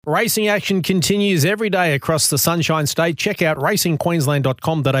Racing action continues every day across the Sunshine State. Check out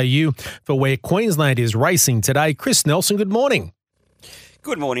racingqueensland.com.au for where Queensland is racing today. Chris Nelson, good morning.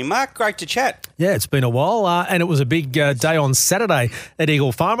 Good morning, Mark. Great to chat. Yeah, it's been a while, and it was a big day on Saturday at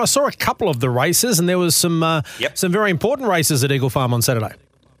Eagle Farm. I saw a couple of the races, and there was some very important races at Eagle Farm on Saturday.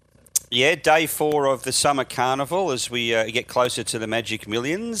 Yeah, day 4 of the Summer Carnival as we get closer to the Magic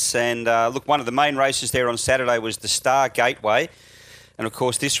Millions. And look, one of the main races there on Saturday was the Star Gateway. And, of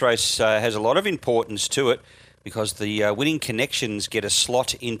course, this race has a lot of importance to it because the winning connections get a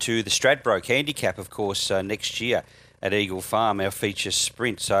slot into the Stradbroke Handicap, of course, next year at Eagle Farm, our feature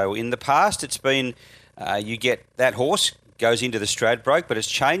sprint. So in the past, it's been you get that horse goes into the Stradbroke, but it's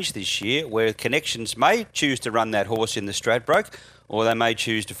changed this year where connections may choose to run that horse in the Stradbroke, or they may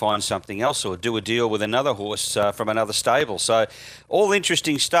choose to find something else or do a deal with another horse from another stable. So all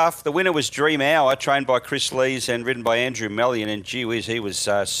interesting stuff. The winner was Dream Hour, trained by Chris Lees and ridden by Andrew Mellion. And gee whiz, he was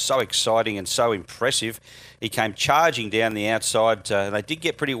so exciting and so impressive. He came charging down the outside. They did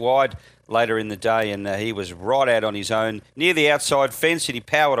get pretty wide later in the day, and he was right out on his own near the outside fence, and he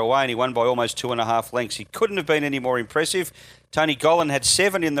powered away, and he won by almost 2.5 lengths. He couldn't have been any more impressive. Tony Gollan had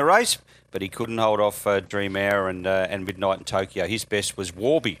 7 in the race, but he couldn't hold off Dream Hour and Midnight in Tokyo. His best was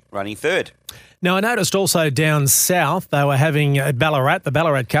Warby, running third. Now, I noticed also down south they were having Ballarat. The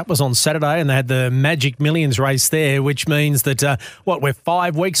Ballarat Cup was on Saturday, and they had the Magic Millions race there, which means that, we're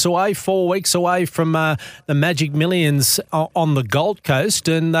 4 weeks away from the Magic Millions on the Gold Coast,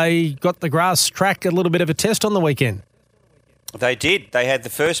 and they got the grass track a little bit of a test on the weekend. They did. They had the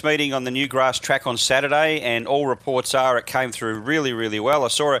first meeting on the new grass track on Saturday, and all reports are it came through really, really well. I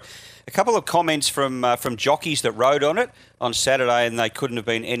saw a couple of comments from jockeys that rode on it on Saturday, and they couldn't have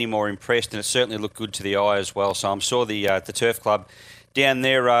been any more impressed, and it certainly looked good to the eye as well. So I'm sure the Turf Club down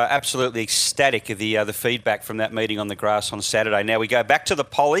there are absolutely ecstatic of the feedback from that meeting on the grass on Saturday. Now we go back to the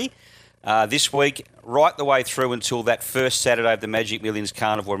Poly this week, right the way through until that first Saturday of the Magic Millions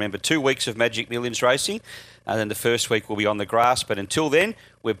Carnival. Remember, 2 weeks of Magic Millions racing, and then the first week will be on the grass. But until then,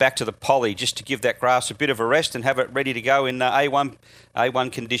 we're back to the Poly just to give that grass a bit of a rest and have it ready to go in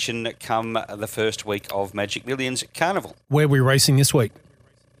A1 condition come the first week of Magic Millions Carnival. Where are we racing this week?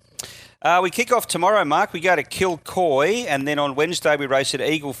 We kick off tomorrow, Mark. We go to Kilcoy, and then on Wednesday we race at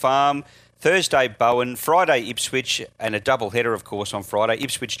Eagle Farm, Thursday Bowen, Friday Ipswich, and a double header, of course, on Friday.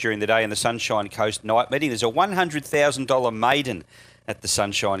 Ipswich during the day and the Sunshine Coast night meeting. There's a $100,000 maiden at the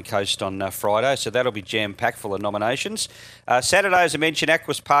Sunshine Coast on Friday, so that'll be jam-packed full of nominations. Saturday, as I mentioned,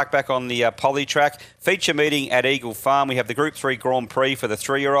 Aquas Park back on the Poly track. Feature meeting at Eagle Farm. We have the Group 3 Grand Prix for the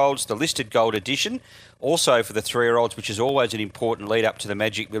 3-year-olds, the listed Gold Edition, also for the 3-year-olds, which is always an important lead-up to the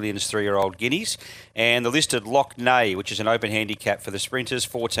Magic Millions 3-year-old guineas, and the listed Loch Nay, which is an open handicap for the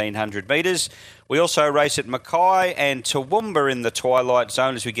sprinters, 1,400 metres. We also race at Mackay and Toowoomba in the twilight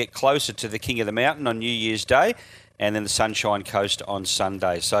zone as we get closer to the King of the Mountain on New Year's Day, and then the Sunshine Coast on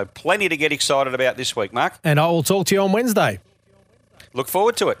Sunday. So plenty to get excited about this week, Mark. And I will talk to you on Wednesday. Look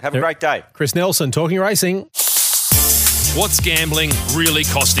forward to it. Have a great day. Chris Nelson, Talking Racing. What's gambling really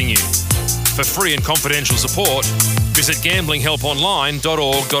costing you? For free and confidential support, visit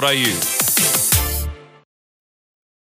gamblinghelponline.org.au.